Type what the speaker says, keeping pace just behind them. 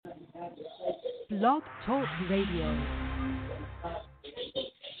Blog Talk Radio.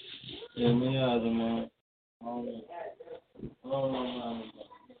 Yeah, me either, man. I don't know, man.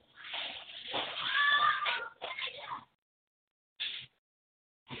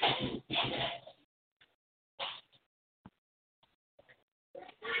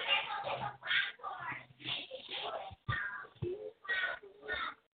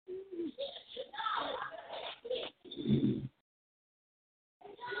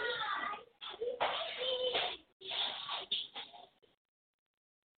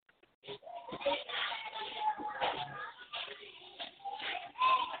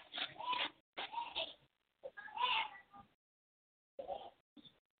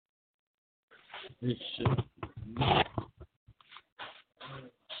 This shit.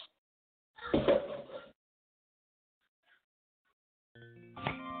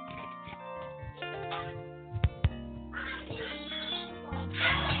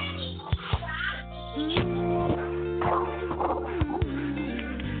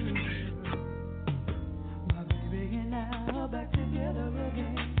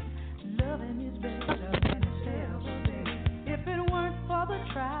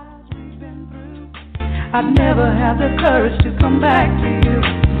 I'd never have the courage to come back to you.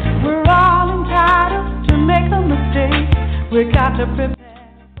 We're all entitled to make a mistake. We got to prepare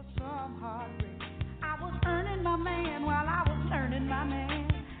for some heartbreak. I was earning my man while I was learning my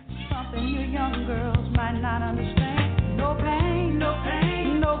man. Something you young girls might not understand. No pain, no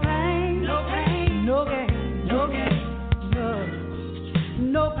pain, no pain, no pain, no gain, no gain,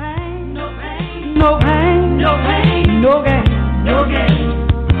 no pain, no pain, no pain, no pain, no gain, no gain.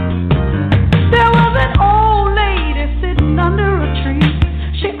 There was an old lady sitting under a tree.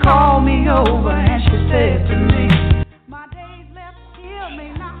 She called me over and she said to me, my days left here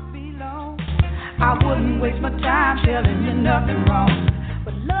may not be long. I wouldn't waste my time telling you nothing wrong.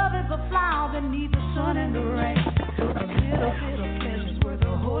 But love is a flower that needs the sun and the rain. A little bit of pleasure's worth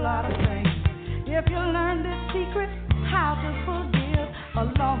a whole lot of pain. If you learn this secret, how to forgive, a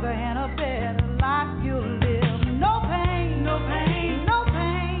longer and a better life you'll live. No pain, no pain, no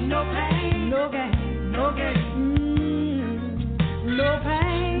pain, no pain, no gain, no gain. No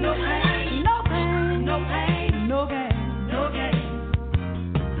pain, no pain, no pain, no pain, no gain, no gain.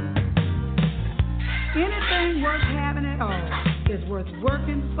 Anything worth having at all is worth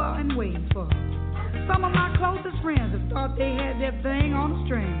working for and waiting for. Some of my closest friends have thought they had their thing on a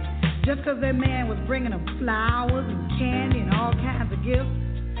string just because their man was bringing them flowers and candy and all kinds of gifts.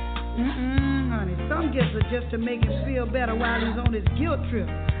 Honey, some gifts are just to make him feel better while he's on his guilt trip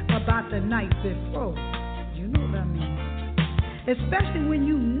about the night before. You know what I mean? Especially when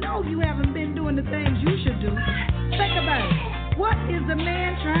you know you haven't been doing the things you should do. Think about it. What is the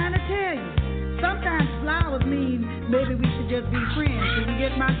man trying to tell you? Sometimes flowers mean maybe we should just be friends. Do you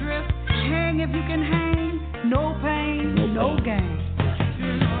get my drift? Hang if you can hang. No pain, no gain.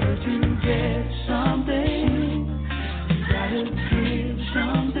 In order to get something, you gotta give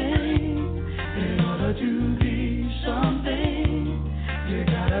something. In order to be something, you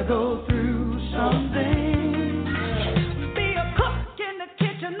gotta go through something. Be a cook in the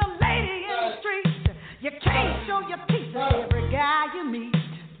kitchen, a lady in the street. You can't show your teeth to every guy you meet.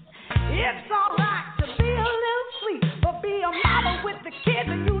 It's alright to be a little sweet, but be a mama with the kids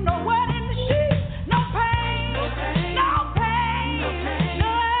and you know what in the sheet. No pain, no pain, no pain, no pain,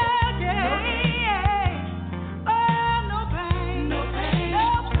 no gain. Oh, no pain, no pain, no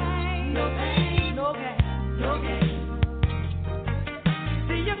pain, no pain, no gain, no gain.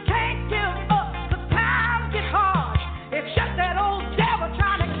 See, you can't give up 'cause time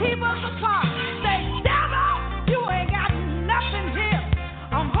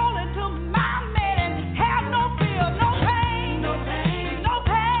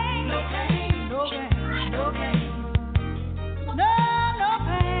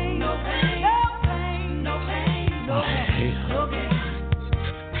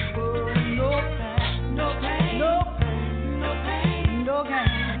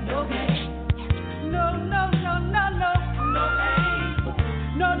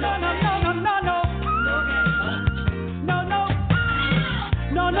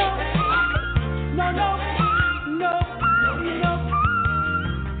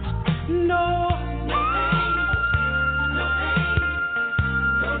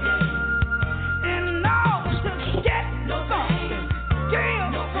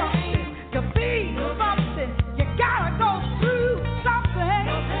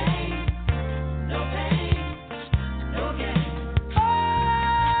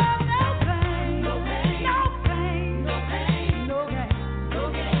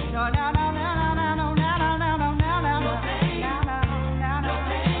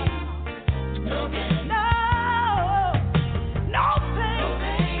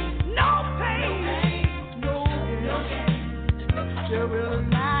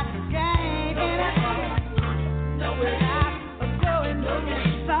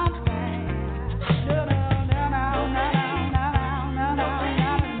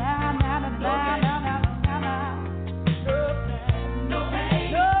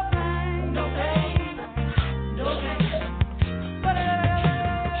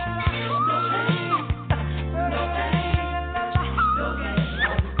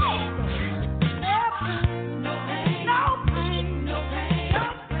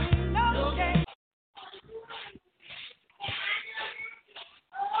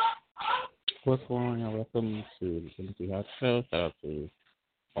What's going on, y'all? Welcome to the Timothy Hodge Show. Shout out to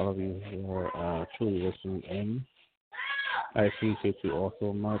all of you who are truly listening in. I appreciate you all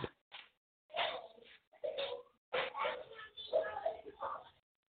so much.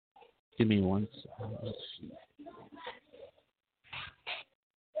 Give me one second. Let's see.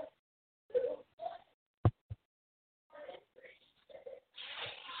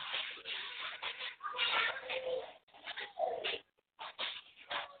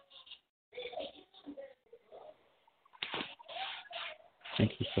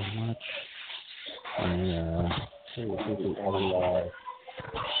 Thank you so much. And we appreciate all of y'all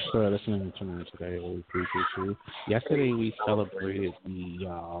for listening to me today. We appreciate you. Yesterday we celebrated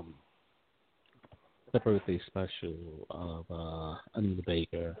the birthday special of Anita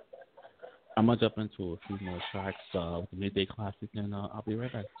Baker. I'm gonna jump into a few more tracks of the Midday Classic, and I'll be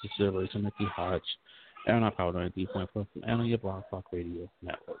right back. This is Timothy Hodge, and on Power 93.4 and on your Blog Talk Radio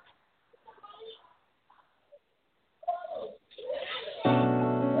Network.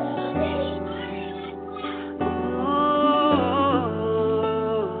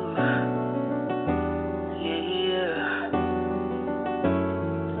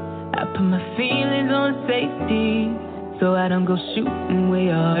 Safety, so I don't go shooting where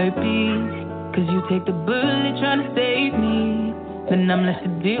your heart beats. Cause you take the bullet trying to save me, then I'm left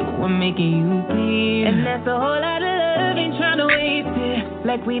to deal with making you bleed. And that's a whole lot of love, ain't trying to waste it.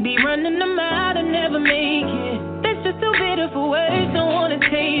 Like we be running them out and never make it. That's just too bitter for words, don't wanna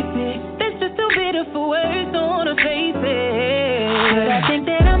taste it. That's just too bitter for words, don't wanna face it. But I think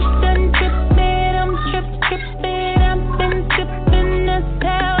that I'm done tripping, I'm tripping, I've been tripping, that's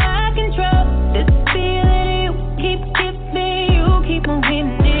how I control this feeling you keep giving, you keep on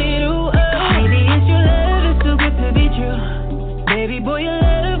hitting it, ooh, oh. Maybe it's your love, it's too good to be true. Baby boy, your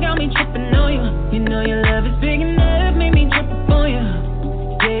love got me tripping on you. You know your love is big enough, made me trip up on you.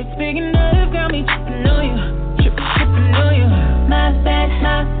 Yeah, it's big enough, got me tripping on you. Tripping on you. My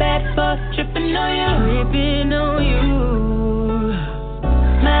bad for tripping on you. Tripping on you.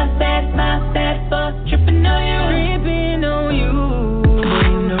 My bad for tripping on you. Tripping on you. Boy,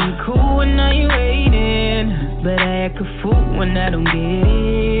 you know you cool when now you waiting, but I act a fool when I don't get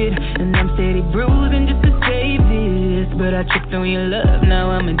it. And I'm steady bruising just to save this, but I tripped on your love,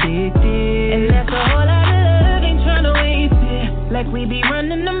 now I'm addicted. And that's a whole lot of love, ain't tryna waste it. Like we be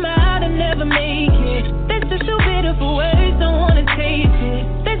running them out and never make it. That's just too bitter for words, don't wanna taste it.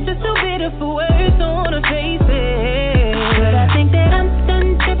 That's just too bitter for words, don't wanna face it. But I think that I'm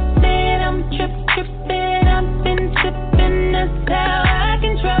done tripping, I'm tripping, I've been tripping, that's how I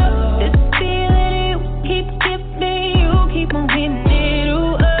control this feeling you keep giving, you keep on hitting it,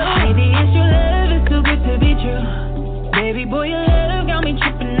 ooh, oh. Maybe it's your love, it's too good to be true. Baby boy, your love got me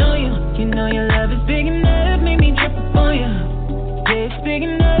tripping on you. You know your love is big enough, make me trip up on you. Yeah, it's big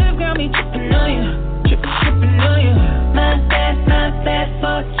enough, got me tripping on you. Tripping on you. My bad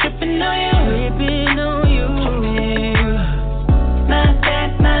for tripping on you. Tripping on you. My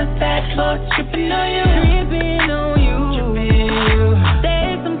bad for tripping on you. Tripping on you.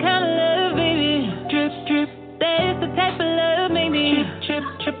 There's some kind of love, baby. Trip. There's the type of love, maybe.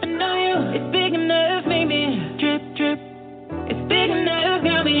 Tripping on you. It's big enough, maybe. Trip. It's big enough,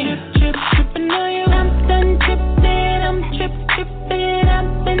 got me. Tripping on you. I'm done tripping. I'm tripping.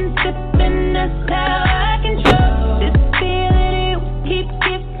 I've been tripping. That's how I control this feeling you keep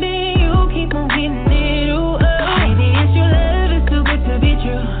giving. You keep on hitting it, ooh, oh. Maybe it's your love, it's too good to be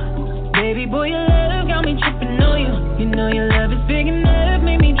true. Baby boy, your love got me tripping on you. You know your love is big enough,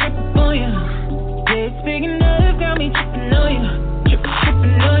 made me trip up on you. Yeah, it's big enough, got me tripping on you.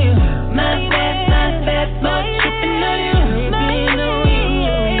 Tripping on you. My bad for tripping on you. Tripping on you.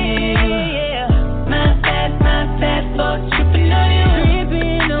 Yeah. My bad for tripping on you.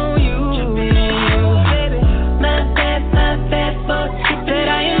 Tripping on you. Baby. My bad for tripping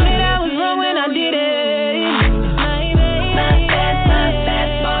on you. I admit I was wrong when I did it. My bad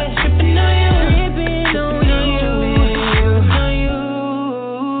for tripping on you. Tripping on you.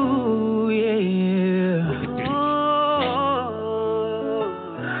 Yeah.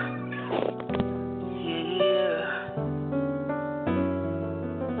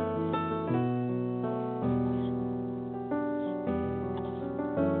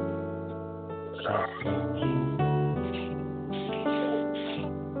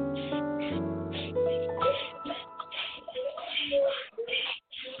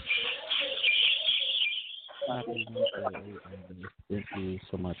 Thank you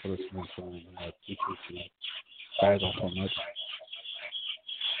so much for listening to me. I appreciate you guys all so much.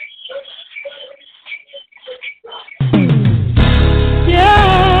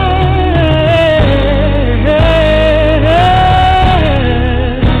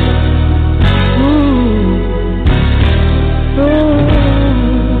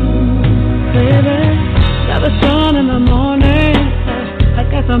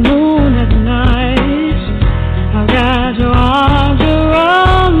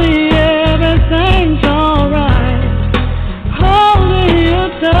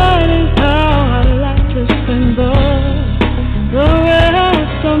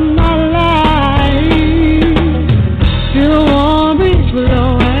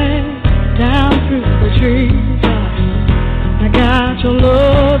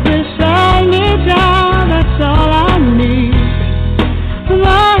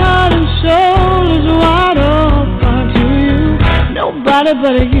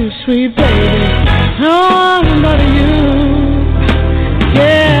 nobody but you, sweet baby. Nobody but you.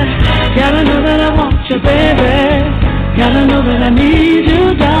 Yeah, gotta know that I want you, baby. Gotta know that I need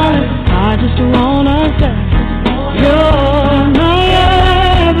you, darling. I just wanna say you're my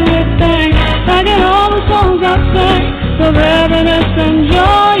everything. I get all the songs I sing, the happiness and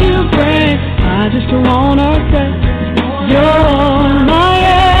joy you bring. I just wanna say you're my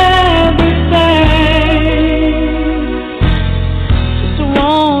everything. Just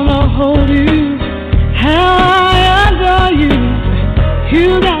wanna hold you, how I adore you. You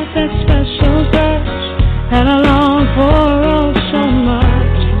got that special touch and I long for oh so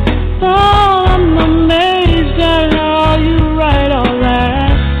much. Oh, I'm amazed at how you write all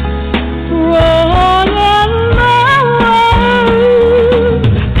that. Whoa, and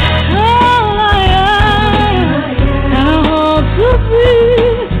all I am, and I hope to be,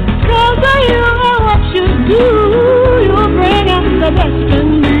 'cause of you and what you do, you bring out the best in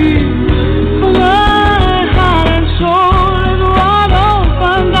me. My heart and soul is wide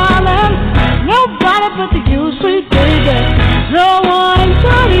open, darling. Nobody but you, sweet baby. No one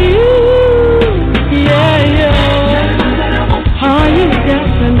but you. Yeah, yeah. Oh, you got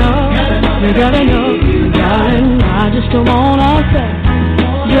to know. You gotta know, darling. I just wanna say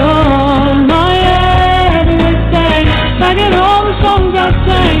you're my everything. Like in all the songs I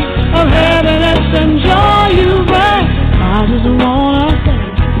sing of happiness and joy you bring. I just wanna say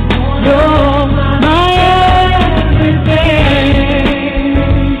you're my everything.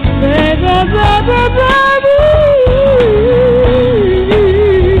 Baby, baby, baby.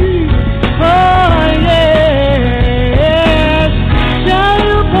 Oh, yes. Shall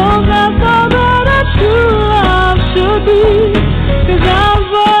you possess all that a true love should be? 'Cause I'm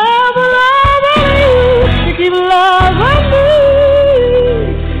forever loving you. You keep loving me.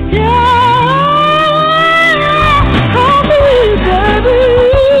 Yeah. Call me, baby.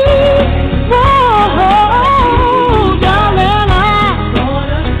 Oh, darling,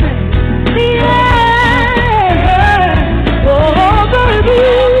 yeah. Oh, baby.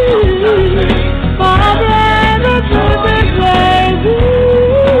 My baby, sweet baby.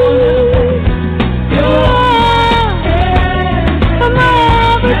 Yeah. My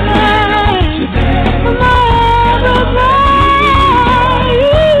everything. My everything.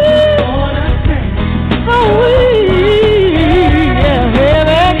 Oh, yeah,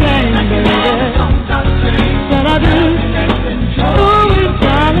 everything, baby. Said I do. Oh, it's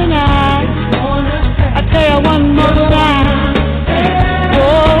darling, I tell you one more time.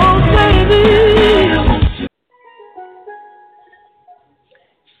 Oh, baby.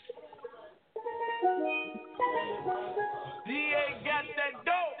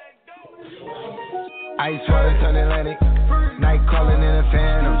 Ice water turn Atlantic. Night calling in the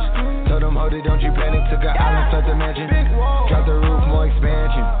phantoms. Told them, hold it, don't you panic. Took an island, fled the mansion. Drop the roof, more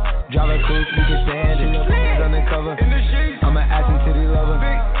expansion. Drive a coupe, you can stand it. Undercover. I'm an ass and titty lover.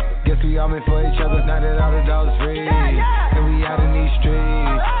 Guess we all meant for each other. Now that all the dogs free. And we out in these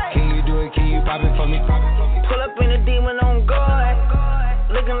streets. Can you do it? Can you pop it for me? Pull up in a demon on guard.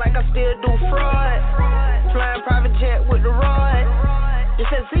 Looking like I still do fraud. Flying private jet with the rod. This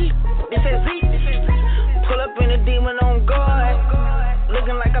is Z. This is Z. Pull up in a demon on guard.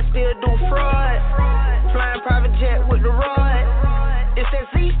 Looking like I still do fraud. Flying private jet with the rod. This is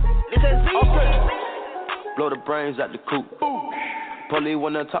Z. This is Z. Blow the brains out the coop. Pully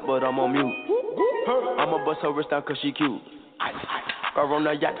one on top, but I'm on mute. I'ma bust her wrist down 'cause she cute. Car on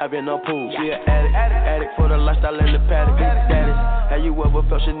the yacht, I've been on pool. She an addict for the lifestyle in the paddock. Status, have you ever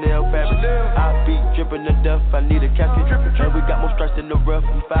felt Chanel fabric? I be dripping to death, I need a casket. And we got more strikes in the rough,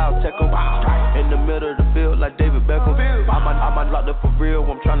 we foul tech 'em. In the middle of the field, like David Beckham. I'm locked up for real,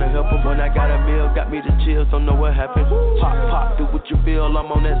 I'm trying to help him. When I got a meal, got me the chills, don't know what happened. Pop, do what you feel,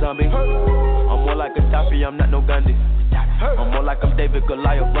 I'm on that zombie. I'm more like a Taffy, I'm not no Gandhi. I'm more like I'm David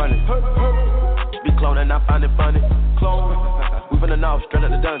Goliath running. Be cloning, I find it funny. Clone. We finna know, straight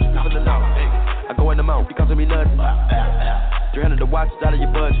out the dungeon. I go in the mouth, he costing me nothing. 300 the watch out of your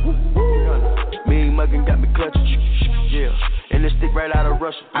budget. Mean muggin' got me clutching. Yeah, and this stick right out of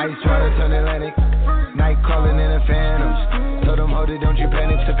Russia. Ice water turn Atlantic. Night calling in the phantoms. Told them, hold it, don't you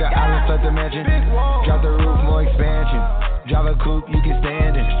panic. Took an island, fled the mansion. Drop the roof, more expansion. Drive a coupe, you can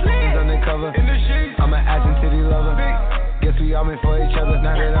stand it. He's undercover. I'm an ass and titty lover. Guess we all meant for each other.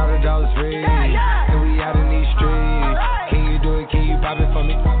 Now that all the dollars free. And we out in these streets. Can you do it? Can you pop it for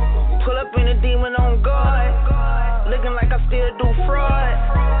me? Pull up in a demon on guard. Looking like I still do fraud.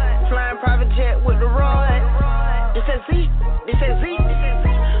 Flying private jet with the rod. This is Z. This is Z.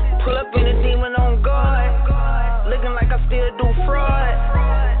 Pull up in a demon on guard. Looking like I still do fraud.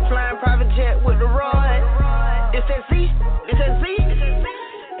 Flying private jet with the rod. This is Z. This is Z.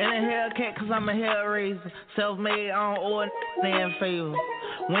 Hellcat cause I'm a hellraiser. Self-made, I don't owe a damn favor.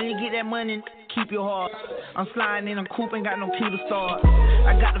 When you get that money, keep your heart. I'm sliding in a coupe, ain't got no key to start.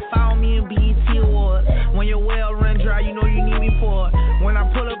 I got to follow me in BET Awards. When your well run dry, you know you need me for it. When I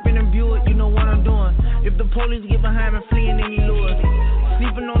pull up in a Buick, you know what I'm doing. If the police get behind me, fleeing any lures.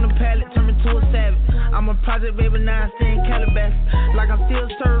 Sleeping on the pallet, turn me to a savage. I'm a project baby, now I stay in Calabasas. Like I'm still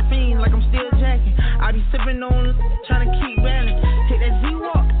surfing, like I'm still jacking. I be sipping on, trying to keep balance. Hit that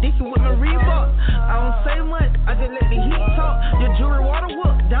Z-Walk, dicky with my Reebok. I don't say much, I just let the heat talk. Your jewelry water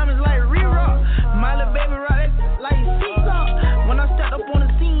whoop, diamonds like re-rock. My little baby rock that like seesaw. When I stepped up on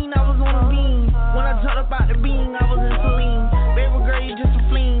the scene, I was on a beam. When I jumped up out the beam, I was in saline. Baby girl, you just a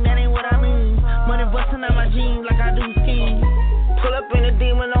fling, that ain't what I mean. Money busting out my jeans like I do skiing. Pull up in a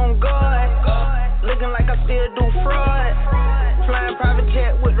demon on guard. Looking like I still do fraud. Flying private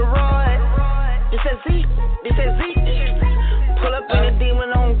jet with the rod. This that Z, this that Z. Pull up in a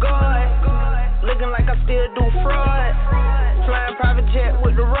demon on guard. Looking like I still do fraud. Flying private jet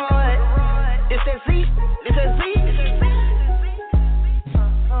with the rod. This that Z, this that Z.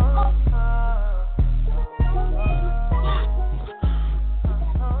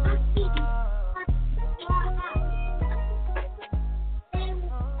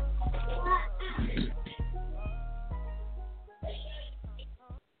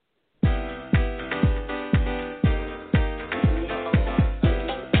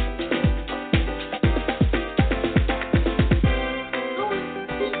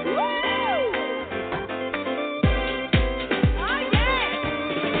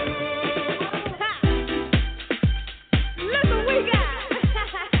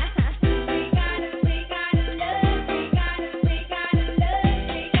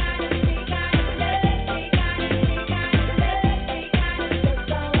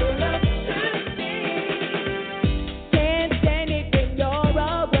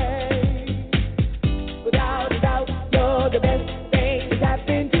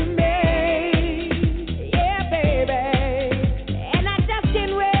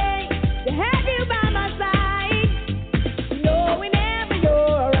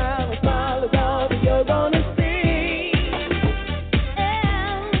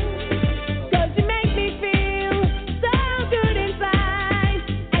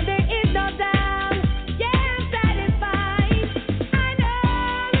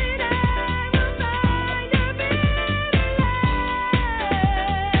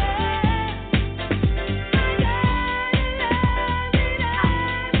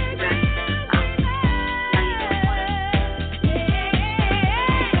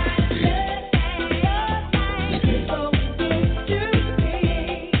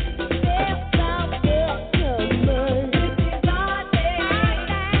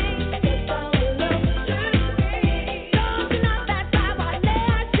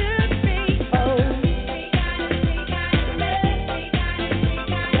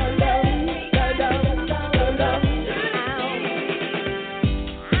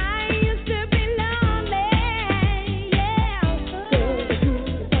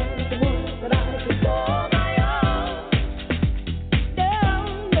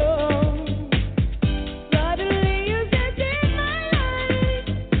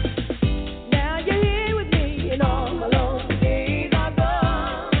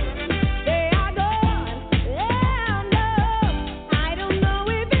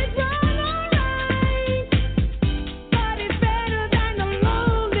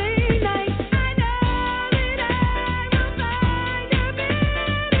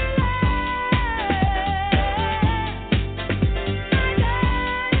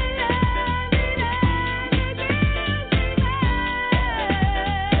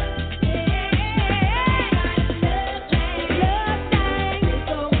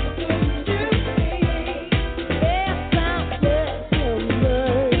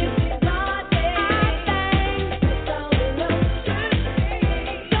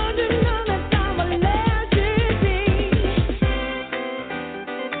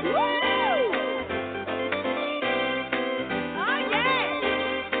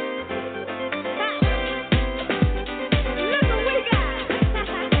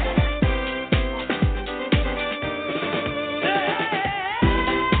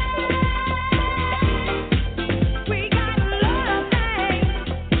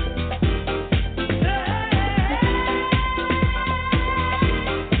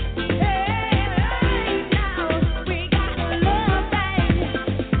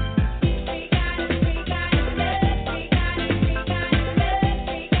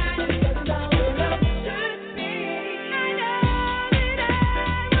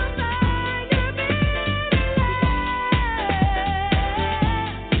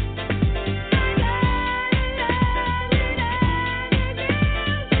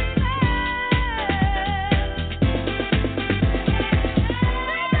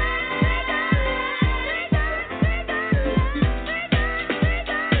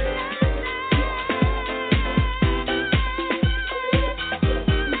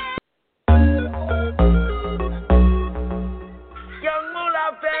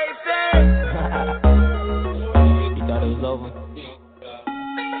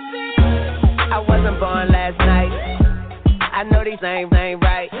 I wasn't born last night. I know these ain't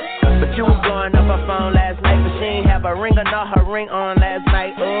right. But you was blowing up her phone last night. But she ain't have a ring or not her ring on last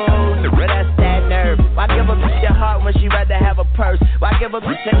night. Ooh, that's that nerve. Why give a bitch your heart when she rather have a purse? Why give a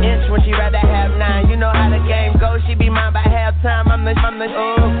bitch an inch when she rather have 9? You know how the game goes. She be mine by halftime. I'm the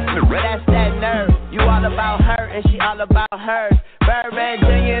ooh, that's that nerve. You all about her and she all about hers. Birdman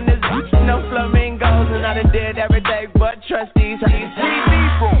Jr. and this no flamingos. And I done did everything but trust these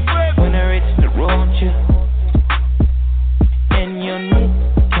TV from when I reach the road, you and your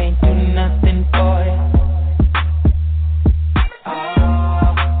nigga can't do nothing for you.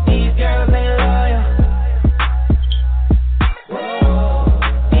 Oh, these girls ain't loyal. Whoa,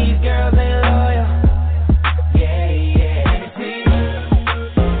 these girls ain't loyal. Yeah.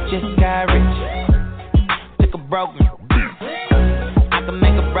 Just got rich, took a broken. I can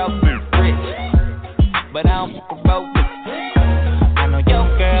make a broken rich, but I don't fuck a broken. I know your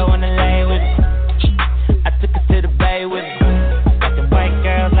girl wanna lay with me. I took her to the bay with me. White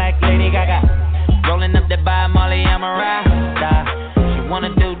girls like Lady Gaga, rolling up that by Molly, I'm a rasta. She wanna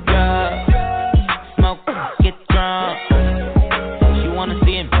do drugs, smoke, get drunk. She wanna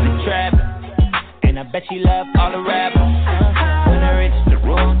see him in the trap, and I bet she love all the rappers. When I reach the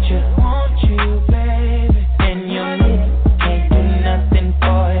road, want you, baby, and your nigga can't do nothing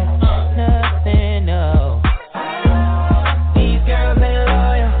for you, nothing, no. These girls ain't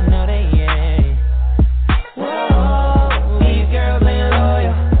loyal, no they ain't. Whoa, these girls ain't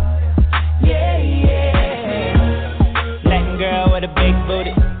loyal. Yeah. Latin girl with a big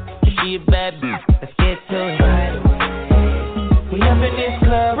booty. If she a bad bitch, let's get to it. We up in this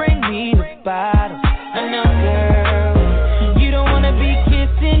club, bring me the bottles. I know, girl, you don't wanna be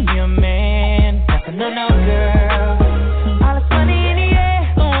kissing your man. No, girl. All this money in the air,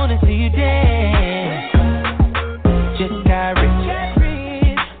 I wanna see you dance. Just got rich,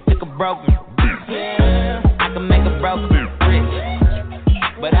 took a broken. I can make a broken rich,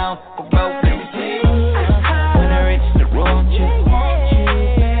 but I don't fuck a broken. When I reach the road, want you,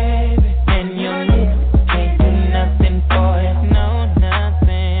 baby, and your nigga can't do nothing for you, no,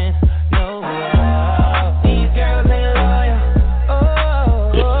 nothing, no. These girls ain't loyal, oh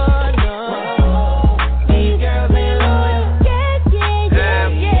no. These girls ain't loyal, yeah.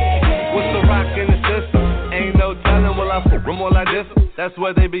 What's the rock in the system? Ain't no telling, will I fuck more like this? That's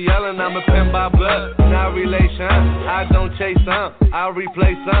what they be yelling, I'm a pin by blood, not relation. I don't chase some, I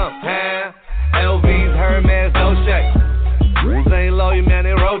replace some. LVs, Hermes, no shake. Rules ain't loyal, man,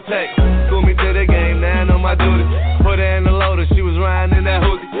 they rotate. School me to the game, now I know my duty. Put her in the loader, she was riding in that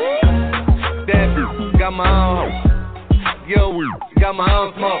hoodie. That bitch, got my own hoe. Yo, got my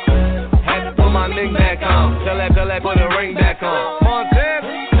own smoke. Had to put my ring back on. Tell that, put a ring back on.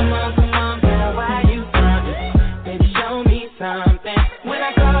 Montana. Come on, girl, why you frontin'? Baby, show me something. When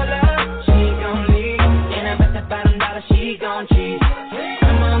I call her, she gon' leave, and I bet that bottom dollar she gon' cheat.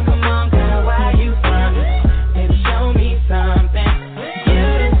 Come on, girl, why you frontin'? Baby, show me something. You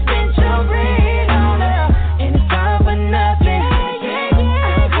done spent your bread on her, and it's all for nothing.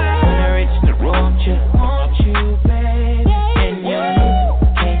 When I reach the road, want you, baby, and your nigga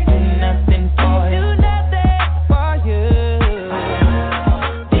can't do nothing for you.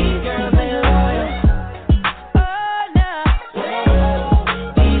 These girls ain't loyal. Oh no.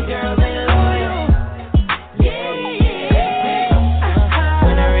 These girls ain't loyal. Yeah.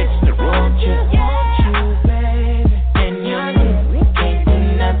 When I reach the road, want you, baby, and your nigga can't do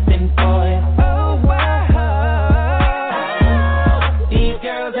nothing for you. Oh wow. These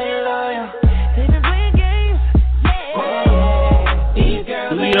girls ain't loyal. They been playing games. Yeah. These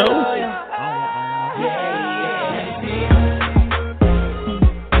girls ain't loyal.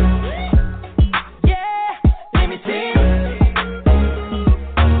 Let me see.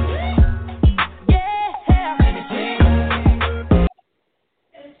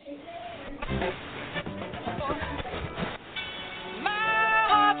 My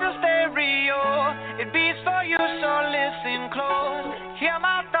heart's a stereo. It beats for you, so listen close. Hear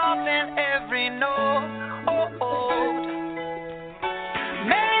my thoughts in every note.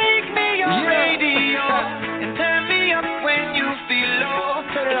 Make me your radio and turn me up when you feel low.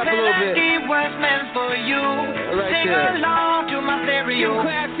 Turn it up a little bit. Melody was meant for you. Right Sing there. along to my stereo.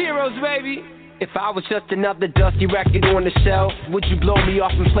 Class heroes, baby. If I was just another dusty record on the shelf, would you blow me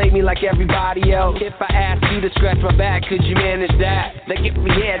off and play me like everybody else? If I asked you to scratch my back, could you manage that? Like if we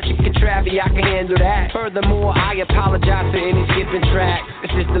had chicken Travie, I can handle that. Furthermore, I apologize for any skipping tracks.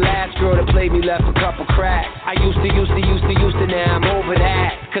 It's just the last girl that played me left a couple cracks. I used to, now I'm over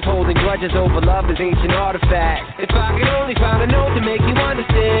that. Cause holding grudges over love is ancient artifact. If I could only find a note to make you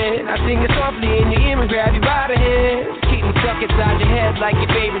understand, I'd sing it softly in your ear and grab you by the hand. Keep me stuck inside your head like your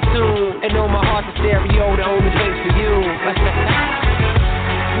favorite tune. And know my heart's a stereo, the only place for you.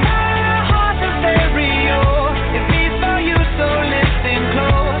 My heart's a stereo, it beats for you, so listen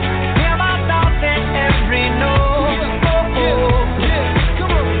close. Hear my thoughts in every note. Come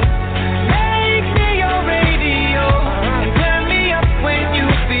on. Make me your radio, and turn me up when you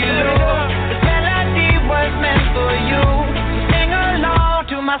feel low. The melody was meant for you, so sing along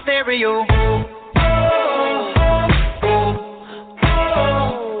to my stereo.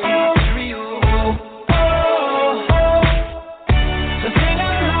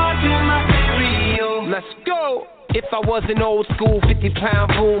 If I was an old school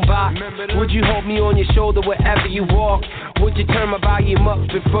 50-pound boombox, would you hold me on your shoulder wherever you walk? Would you turn my volume up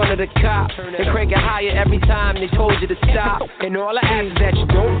in front of the cop and crank it higher every time they told you to stop? And all I ask is that you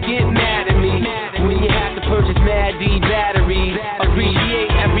don't get mad at me when you have to purchase Mad D batteries.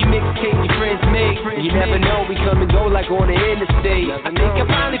 Appreciate every mixtape your friends make. You never know, we come and go like on the interstate. I think I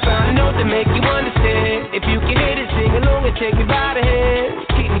finally found a note to make you understand. If you can hit it, sing along and take me by the hand.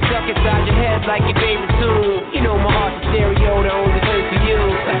 Keep me stuck inside your head like your favorite tune. You know my heart's a stereo, the only place for you.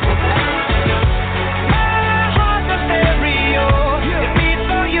 My heart's a stereo, it beats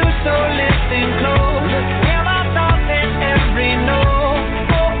for you, so listen close. Hear my thoughts in every note.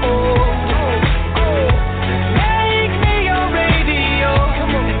 Make me your radio,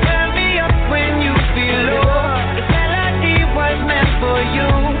 and turn me up when you feel low. The melody was meant for you,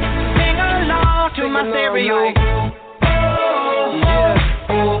 sing along to my stereo.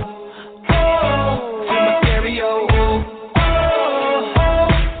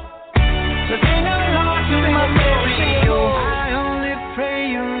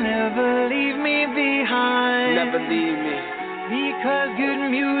 Because good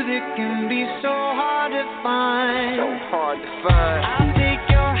music can be so hard to find. So hard to find. I'll take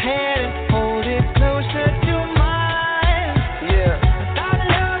your hand and hold it closer to mine. Yeah. Without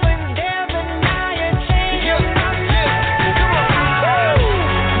love and death and I and change your mind. Come on.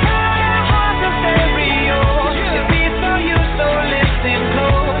 My heart's a stereo. It beats for you, so listen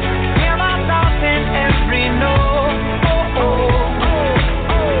close. Hear my thoughts in every note.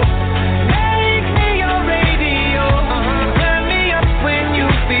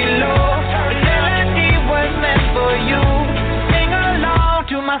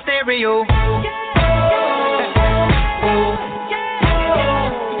 My stereo.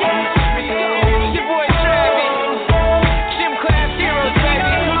 Your boy Travis, Gym Class Heroes,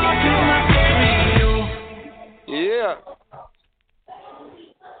 baby. Yeah.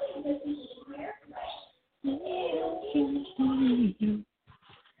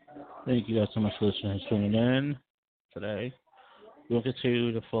 Thank you guys so much for listening and tuning in today. We'll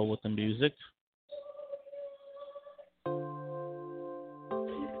continue to flow with the music.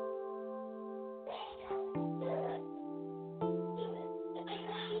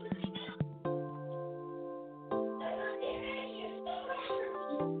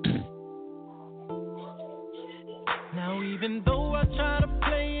 Even though I try to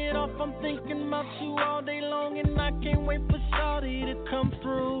play it off, I'm thinking about you all day long, and I can't wait for Shawty to come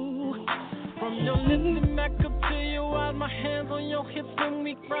through. From your lips and back up to your eyes, my hands on your hips when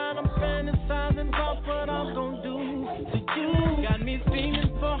we grind. I'm fantasizing about what I'm gonna do to you. Got me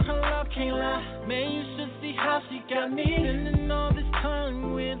feeling for her love, can't lie. Man, you should see how she got me spending all this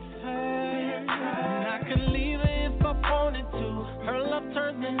time with her. And I could leave her if I wanted to. Her love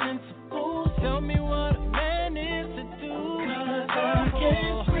turns me into fool. Tell me what a man is to do. I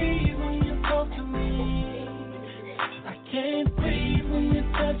can't breathe when you talk to me. I can't breathe when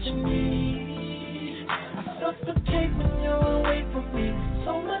you're touching me. I suffocate when you're away from me.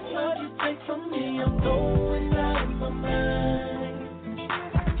 So much love you take from me. I'm going out of my mind.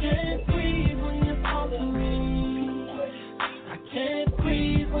 I can't breathe when you talk to me. I can't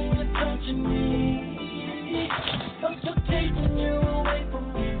breathe when you're touching me. I suffocate when you're away from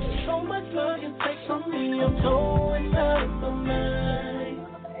me. So much love you take from me. I'm going out of my mind.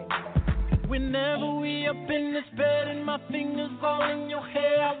 Whenever we up in this bed and my fingers all in your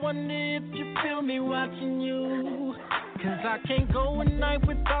hair, I wonder if you feel me watching you. Cause I can't go a night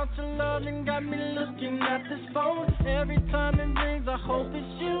without your love, and got me looking at this phone. Every time it rings, I hope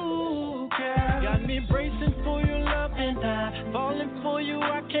it's you, girl. Got me bracing for your love, and I falling for you,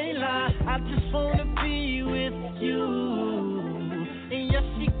 I can't lie. I just wanna be with you. And yes,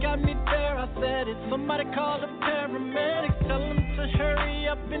 she got me there, I said it. Somebody call the paramedics, tell them to hurry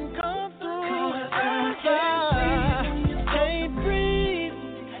up and come through. Can't breathe.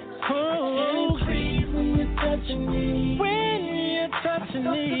 Oh, can't breathe when you're touching me. When you're touching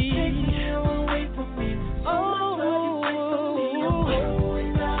me. Away from me. Oh,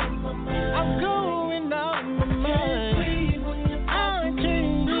 I'm going out of my mind. I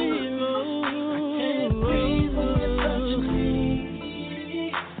can't breathe.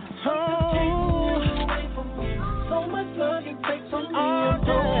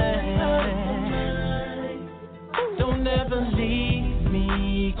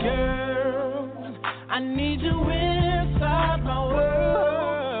 I need you inside my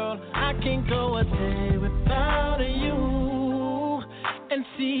world. I can't go a day without you. And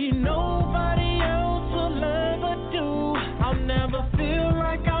see nobody else will ever do. I'll never feel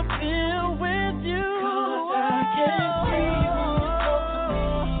like I feel with you.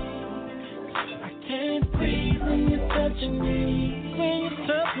 'Cause I can't breathe when you're touching me. When you're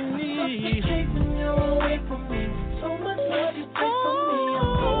touching me, you're taking you away from me. So much love you take from me.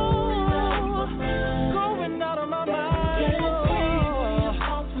 I'm going out of my mind. Can't breathe when you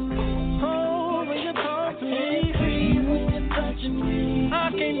talk to me. Oh, when you talk to me. Can't breathe when you're touching me. I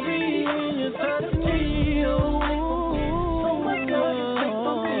can't breathe when you're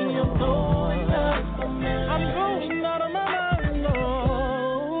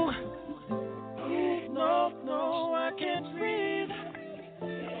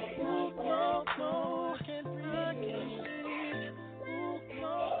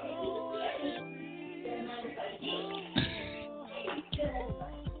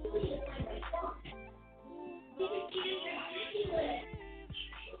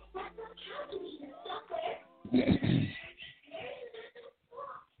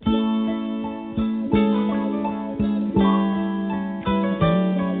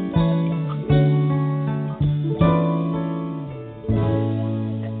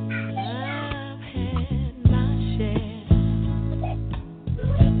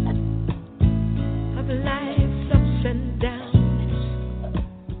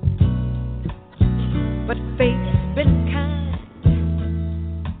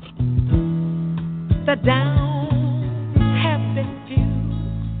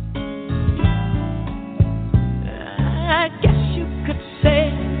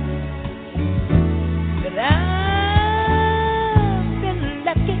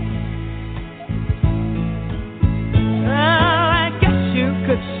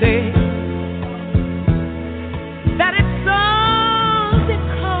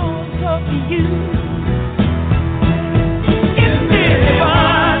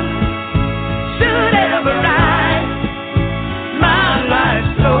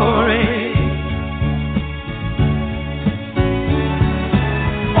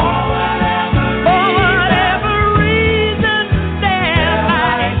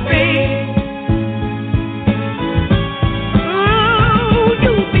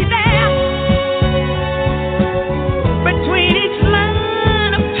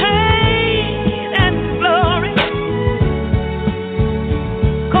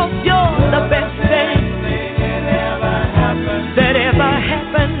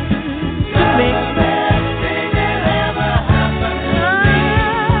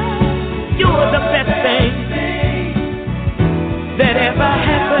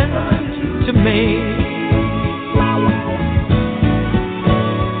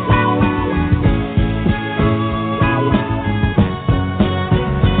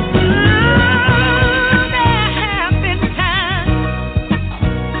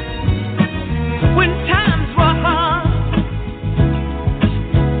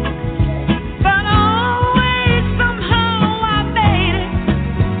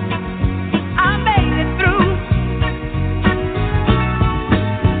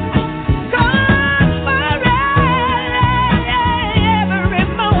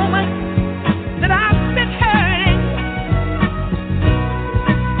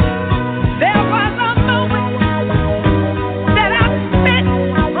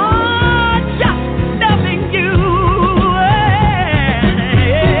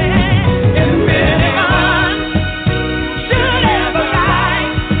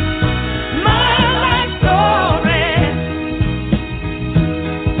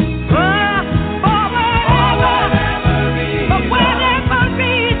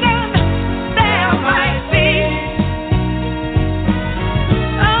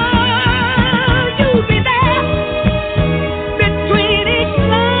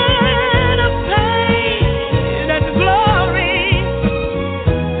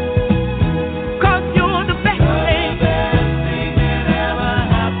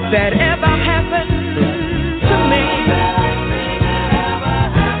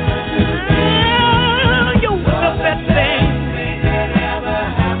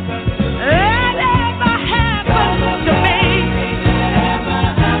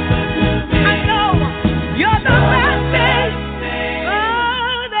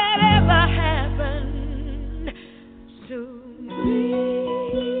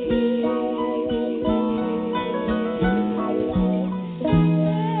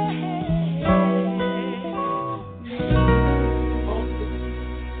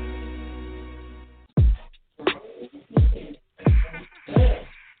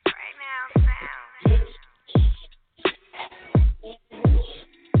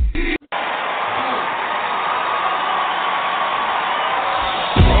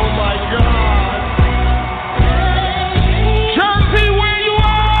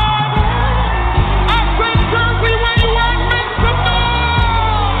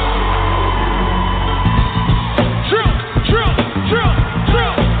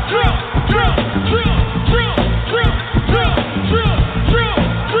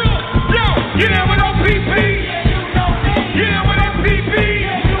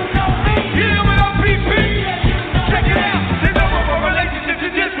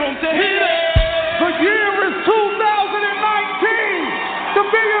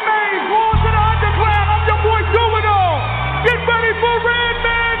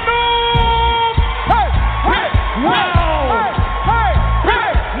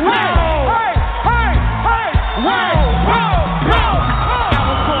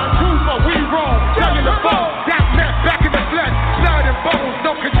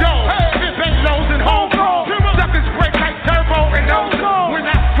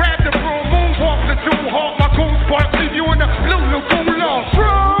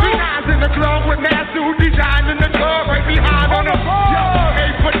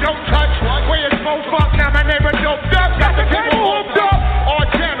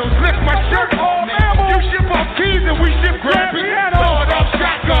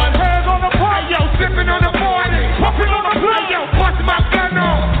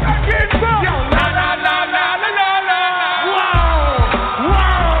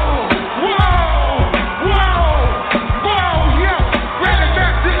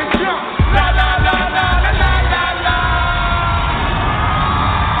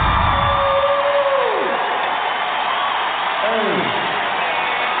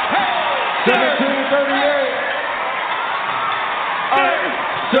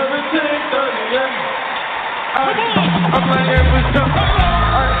I'm like every time.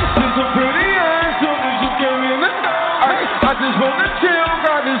 She's so pretty and soon as you came in the I just wanna chill,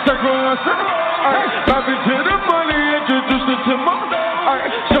 got this circle myself. Got me to the money, introduced her to my.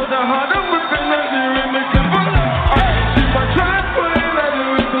 Showed her how to whip it.